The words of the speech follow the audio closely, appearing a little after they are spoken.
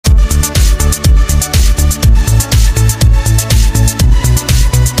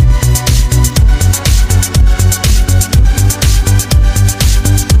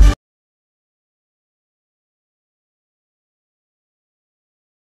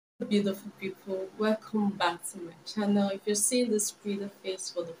Beautiful people, welcome back to my channel. If you're seeing this pretty face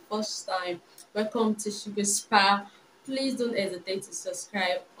for the first time, welcome to Sugar Spa. Please don't hesitate to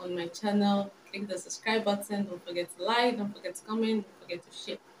subscribe on my channel. Click the subscribe button. Don't forget to like, don't forget to comment, don't forget to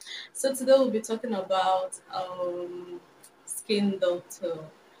share. So today we'll be talking about skin doctor,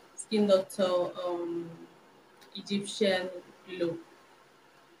 skin doctor Egyptian glow.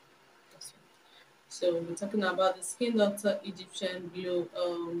 So we're talking about the Skin Doctor Egyptian Glow.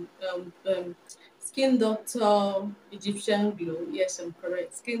 Skin Doctor Egyptian Glow. Yes, I'm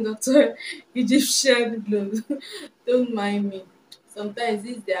correct. Skin Doctor Egyptian Glow. Don't mind me. Sometimes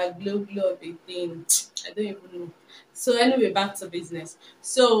it's their glow of a thing. I don't even know. So anyway, back to business.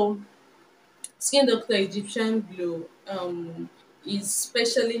 So Skin Doctor Egyptian Glow is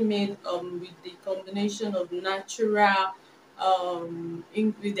specially made with the combination of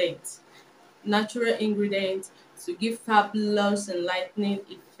ingredients to give fabulous and lightening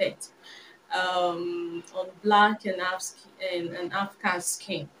effect on black and half cast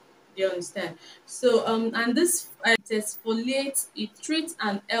skin. Do you understand? So and this it exfoliates, it treats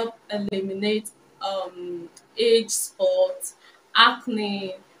and help eliminate age spots,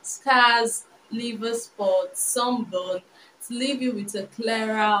 acne, scars, liver spots, sunburn, to leave you with a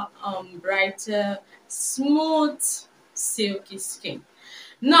clearer, brighter, smooth, silky skin.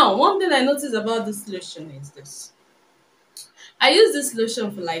 Now, one thing I noticed about this lotion is this. I used this lotion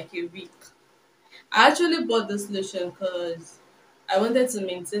for like a week. I actually bought this lotion because I wanted to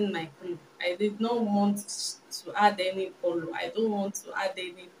maintain my cream. I did not want to add any color. I don't want to add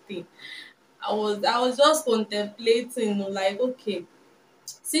anything. I was just contemplating, like, okay,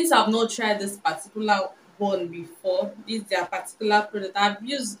 since I've not tried this particular one before, this their particular product. I've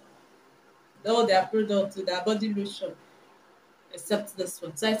used all their products with their body lotion except this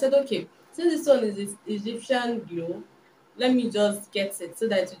one. So I said, okay, since this one is Egyptian glow, let me just get it so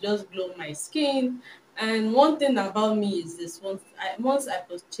that it just glow my skin. And one thing about me is this: once I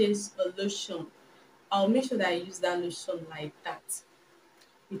purchase a lotion, I'll make sure that I use that lotion like that.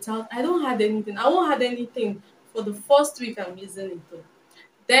 Without I don't add anything. I won't add anything for the first week I'm using it though.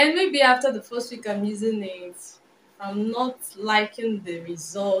 Then maybe after the first week I'm using it, if I'm not liking the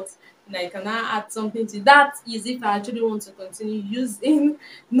result, then I can now add something to that is if I actually want to continue using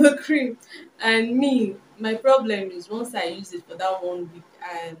no cream. And me, my problem is once I use it for that 1 week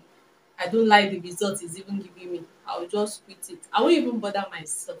and I don't like the result it's even giving me, I'll just quit it. I won't even bother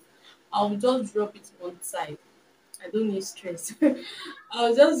myself. I'll just drop it one side. I don't need stress.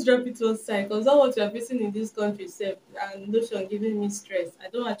 I'll just drop it one side because all what we are facing in this country sef and notion giving me stress. I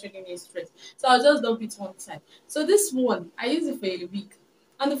don't actually need stress. So I'll just dump it one side. So this one, I use it for a week.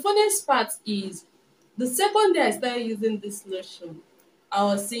 And the funniest part is the second day I started using this lotion, I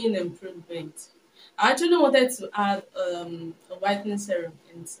was seeing improvement. I actually wanted to add a whitening serum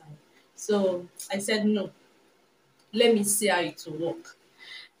inside. So I said no, let me see how it will work.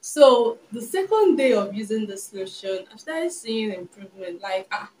 So the second day of using this lotion, I started seeing improvement. Like,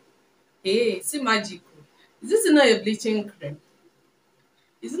 hey, see magic. Oh. Is this not a bleaching cream?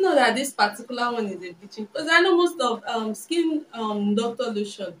 Is it not that this particular one is a bleaching? Because I know most of skin doctor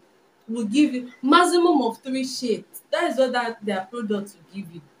lotion will give you maximum of 3 shades. That is what that their product will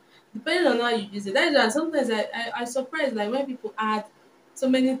give you, depending on how you use it. That is why sometimes I surprised like when people add so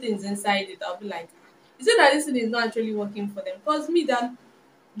many things inside it. I'll be like, is it that this thing is not actually working for them? Because me that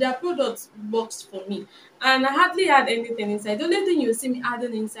their product works for me and I hardly add anything inside. The only thing you see me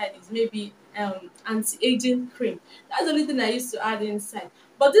adding inside is maybe anti-aging cream. That's the only thing I used to add inside.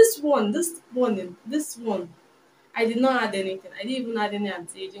 But this one I did not add anything. I didn't even add any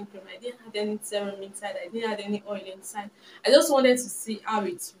anti-aging cream. I didn't add any serum inside. I didn't add any oil inside. I just wanted to see how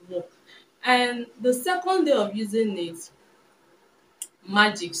it worked. And the second day of using it,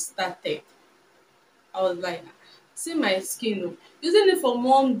 magic started. I was like, see my skin, oh, using it for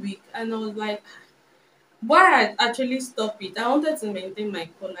 1 week, and I was like, why I actually stop it? I wanted to maintain my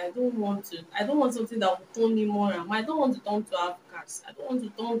color. I don't want to. I don't want something that will turn me more. I don't want to turn to outcast. I don't want to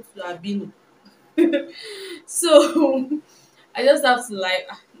turn to albino. So I just have to like,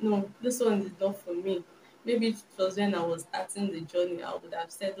 no, this one is not for me. Maybe it was when I was starting the journey, I would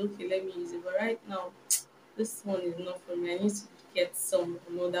have said, okay, let me use it. But right now, this one is not for me. I need to get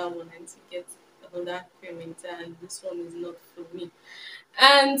another one. I need to get another cream and this one is not for me.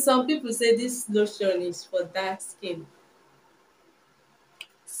 And some people say this lotion is for dark skin.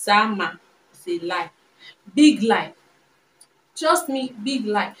 Sama is a lie. Big lie. Trust me, big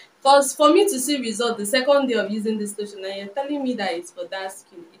lie. Because for me to see result the second day of using this lotion and you're telling me that it's for dark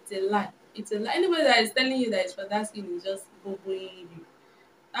skin, it's a lie. It's a lie. Anybody that is telling you that it's for dark skin is just boboing you.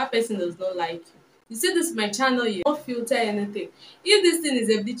 That person does not like you. You see this my channel here, don't filter anything. If this thing is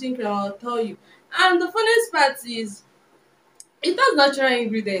a bleaching cream, I'll tell you. And the funniest part is it has natural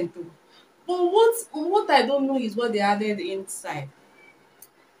ingredient too. But what I don't know is what they added inside.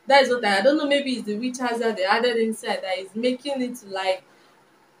 That is what I don't know. Maybe it's the witch hazard they added inside that is making it like,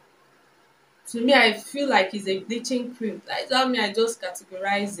 to me I feel like it's a bleaching cream. That's how me I just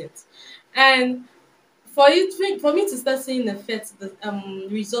categorize it. And for me to start seeing effect, the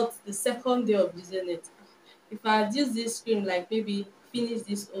result the second day of using it. If I had used this cream like maybe finish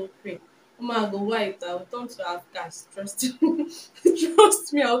this whole cream, I go white, I will turn to half caste, trust me.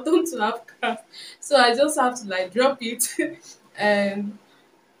 Trust me, I'll turn to half caste. So I just have to like drop it and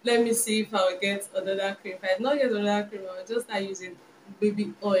let me see if I will get another cream. If I did not get another cream, I will just start using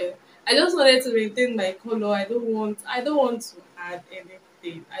baby oil. I just wanted to maintain my color. I don't want to add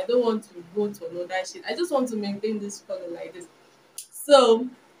anything. I don't want to go to another shade. I just want to maintain this color like this. So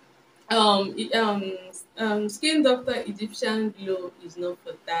skin doctor Egyptian glow is not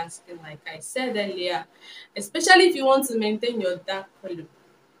for dark skin, like I said earlier. Especially if you want to maintain your dark color,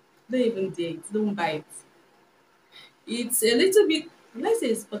 don't even dare it, don't buy it. It's a little bit, let's say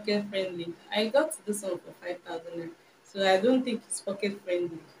it's pocket friendly. I got this one for 5,000, so I don't think it's pocket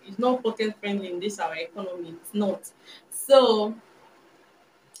friendly. It's not pocket friendly in this our economy. It's not. So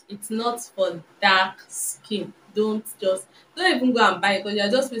it's not for dark skin. Don't even go and buy it because you're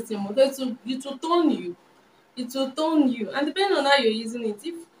just wasting money. It will tone you. It will tone you. And depending on how you're using it,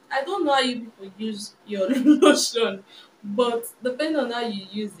 if I don't know how you people use your lotion, but depending on how you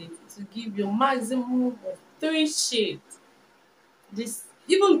use it, it will give you maximum of 3 shades. This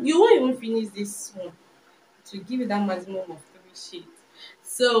even you won't even finish this one to give you that maximum of 3 shades.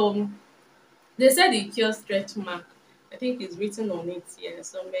 So they said it cures stretch mark. I think it's written on it here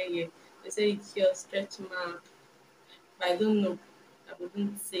somewhere here. They say it cures stretch mark, but I don't know. I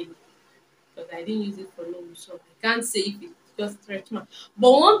wouldn't say because I didn't use it for long, so I can't say if it just stretch mark.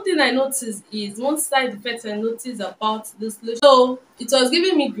 But one thing I noticed is one side effect I noticed about this lotion. So it was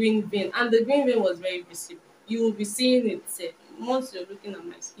giving me green vein, and the green vein was very visible. You will be seeing it. Once you're looking at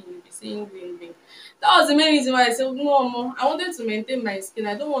my skin, you'll be seeing green vein. That was the main reason why I said no more. I wanted to maintain my skin.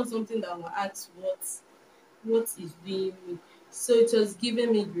 I don't want something that will add to what is doing me. So it was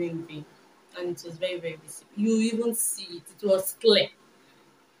giving me green vein, and it was very very visible. You even see it. It was clear.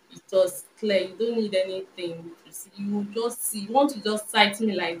 It was clear. You don't need anything to see. You just see. You want to just sight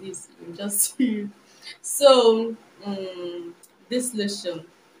me like this, you just see. So this lotion,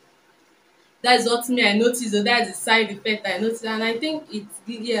 that's what me I noticed. So that's the side effect I noticed, and I think it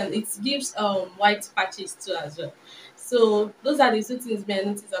gives white patches too as well. So those are the two things me I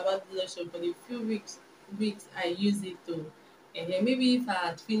noticed about the lotion for the few weeks I use it to. And then maybe if I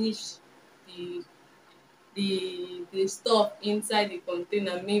had finished the the stuff inside the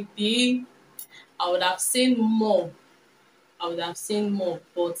container, maybe I would have seen more. I would have seen more.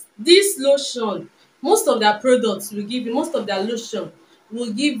 But this lotion, most of their products will give you, most of their lotion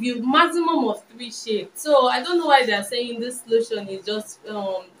will give you maximum of 3 shades. So I don't know why they are saying this lotion is just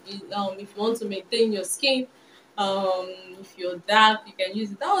if you want to maintain your skin, if you're dark, you can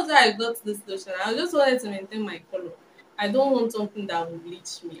use it. That was why I got this lotion. I just wanted to maintain my color. I don't want something that will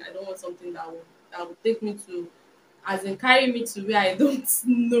bleach me. I don't want something that will take me to, as in carry me to where I don't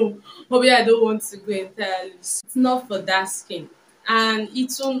know or where I don't want to go entirely. So it's not for that skin. And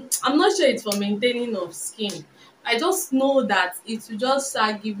it will, I'm not sure it's for maintaining of skin. I just know that it will just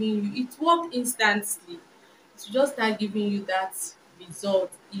start giving you, it work instantly. It will just start giving you that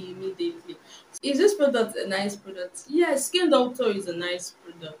result immediately. Is this product a nice product? Yes, Skin Doctor is a nice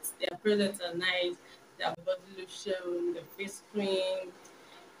product. Their products are nice. Their body lotion, the face cream,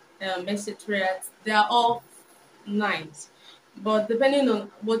 etc. They are all nice, but depending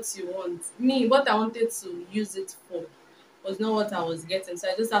on what you want. Me, what I wanted to use it for was not what I was getting, so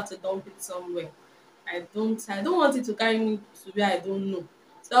I just have to dump it somewhere. I don't want it to carry me to where I don't know.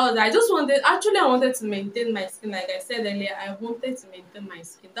 So I wanted to maintain my skin. Like I said earlier, I wanted to maintain my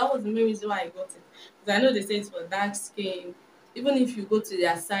skin. That was the main reason why I got it. Because I know they say it's for dark skin. Even if you go to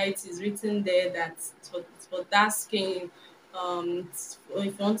their site, it's written there that it's for dark skin. Or if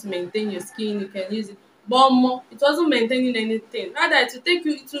you want to maintain your skin, you can use it. But more, it wasn't maintaining anything. Rather, it will take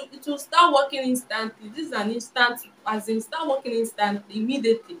you. It will start working instantly. This is an instant, as in start working instantly,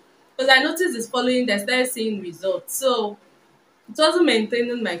 immediately. Because I noticed it's following. They started seeing results. So it wasn't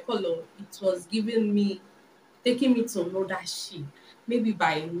maintaining my color. It was giving me, taking me to another shade. Maybe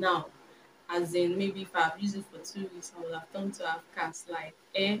by now, as in maybe if I've used it for 2 weeks, I would have turned to have cast like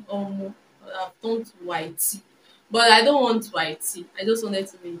or more. I would have turned to whitey. But I don't want whitey. I just wanted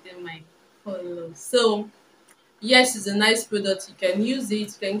to maintain my color. So yes, it's a nice product. You can use it.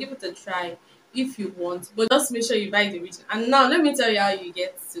 You can give it a try. if you want, but just make sure you buy the original. And now let me tell you how you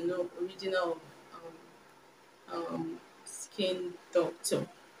get to know original skin doctor.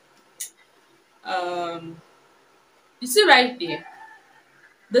 Um, you see right there,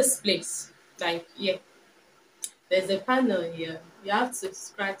 this place, like yeah, there's a panel here. You have to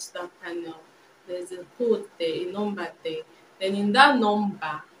scratch that panel. There's a code there, a number there. Then in that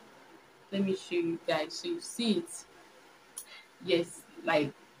number, let me show you guys so you see it. Yes,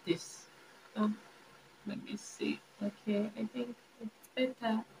 like this. Um, Let me see. Okay, I think it's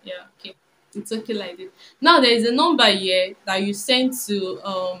better. Yeah, okay. It's okay like this. Now there is a number here that you send to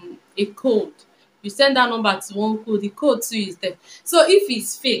a code. You send that number to one code. The code too is there. So if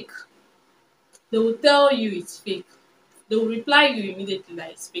it's fake, they will tell you it's fake. They will reply you immediately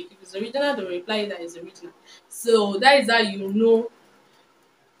that it's fake. If it's original, they will reply you that it's original. So that is how you know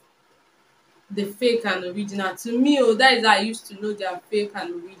the fake and original. To me, oh, that is how I used to know their fake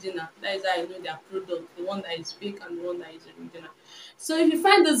and original. That is how I know their product, the one that is fake and the one that is original. So if you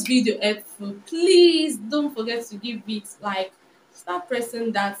find this video helpful, please don't forget to give it like, start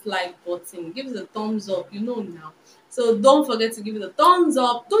pressing that like button, give it a thumbs up, you know now. So don't forget to give it a thumbs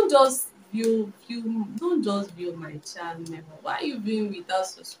up. Don't just view my channel. Why are you viewing without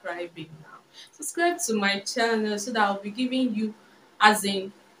subscribing now? Subscribe to my channel so that I'll be giving you, as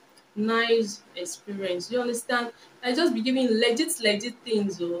in, nice experience. You understand? I just be giving legit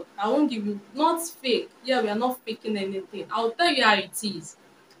things. Oh, I won't give you not fake. Yeah, we are not faking anything. I'll tell you how it is.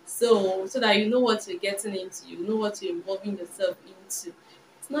 So that you know what you're getting into, you know what you're involving yourself into.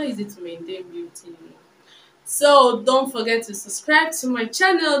 It's not easy to maintain beauty, you know. So don't forget to subscribe to my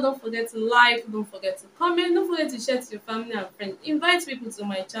channel, don't forget to like, don't forget to comment, don't forget to share to your family and friends. Invite people to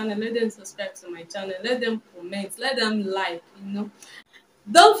my channel, let them subscribe to my channel, let them comment, let them like, you know.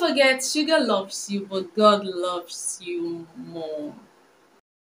 Don't forget, sugar loves you, but God loves you more.